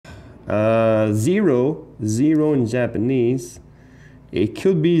Zero in Japanese. It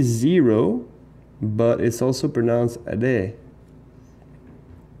could be zero, but it's also pronounced re.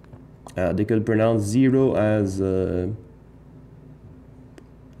 They could pronounce zero as the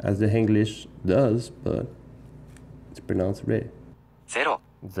English does, but it's pronounced re. Zero.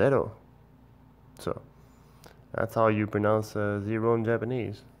 Zero. So that's how you pronounce zero in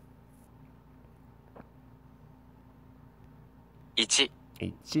Japanese. Ichi.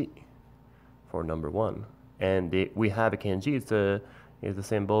 Ichi for number one. And we have a kanji. It's the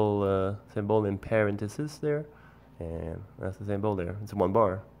symbol in parentheses there, and that's the symbol there. It's one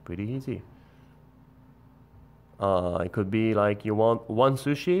bar. Pretty easy. It could be like you want one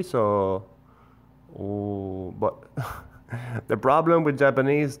sushi, so but the problem with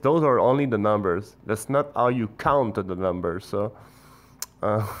Japanese, those are only the numbers. That's not how you count the numbers. So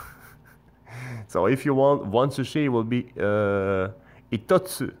so if you want one sushi, it will be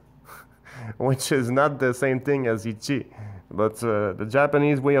itotsu, which is not the same thing as ichi. But the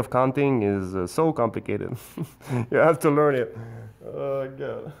Japanese way of counting is so complicated. You have to learn it. Oh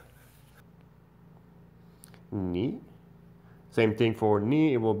god. Ni. Same thing for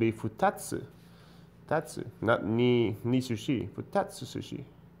ni, it will be futatsu. Tatsu, not ni sushi, futatsu sushi.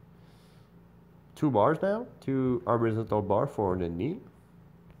 2 bars now, 2 horizontal bar for the ni.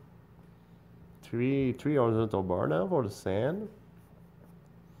 3 horizontal bar now for the san.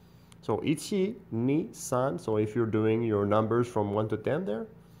 So ichi, ni, san. So if you're doing your numbers from 1 to 10 there,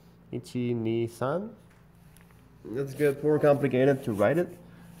 ichi, ni, san. Let's get more complicated to write it.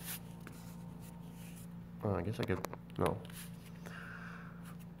 I guess I could, no.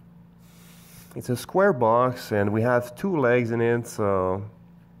 It's a square box and we have 2 legs in it, so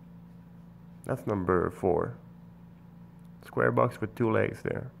that's number 4. Square box with 2 legs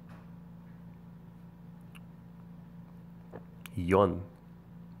there. Yon.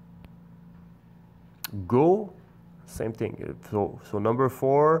 Go, same thing. So number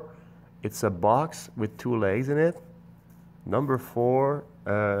 4, it's a box with 2 legs in it. Number 4,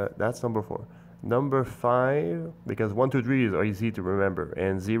 that's number 4. Number 5, because 1, 2, 3 is easy to remember,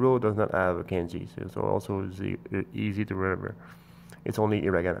 and 0 does not have a kanji, so also easy to remember. It's only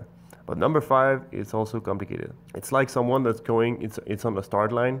hiragana. But number 5 is also complicated. It's like someone that's going, it's on the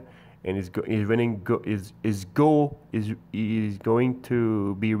start line, and is going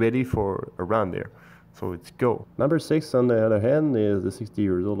to be ready for a run there. So it's go. Number 6, on the other hand, is the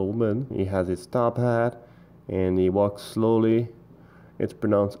 60-year-old woman. He has his top hat, and he walks slowly. It's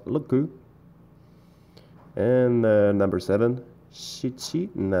pronounced luku. And number 7, shichi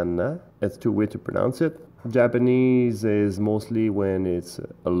nana. It's 2 ways to pronounce it. Japanese is mostly when it's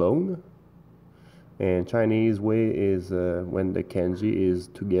alone, and Chinese way is when the kanji is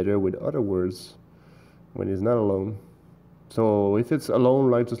together with other words, when it's not alone. So if it's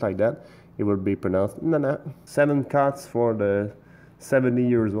alone, like just like that, it would be pronounced nana. 7 cuts for the 70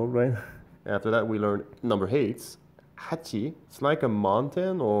 years old, right? After that, we learned number 8, hachi. It's like a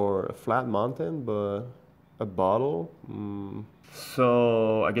mountain or a flat mountain, but a bottle.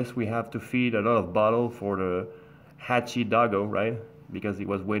 So I guess we have to feed a lot of bottle for the hachi doggo, right? Because he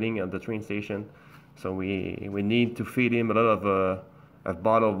was waiting at the train station. So we need to feed him a lot of a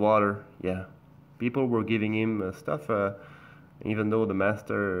bottle of water. Yeah, people were giving him stuff, even though the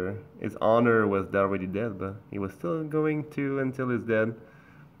master, his honor was already dead, but he was still going to until he's dead.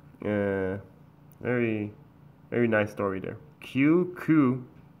 Very nice story there. Q.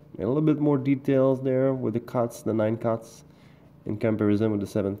 A little bit more details there with the cuts, the 9 cuts, in comparison with the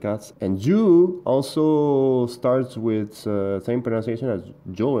 7 cuts. And Ju also starts with same pronunciation as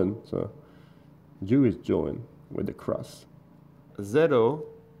Joen. So Ju is Joen with the cross. 0,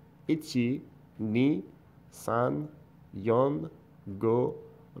 ichi, ni, san, yon, go,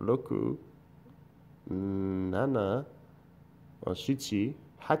 roku, nana, shichi,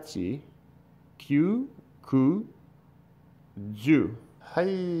 hachi, kyu, ku, ju. はい、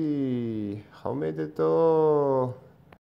おめでとう。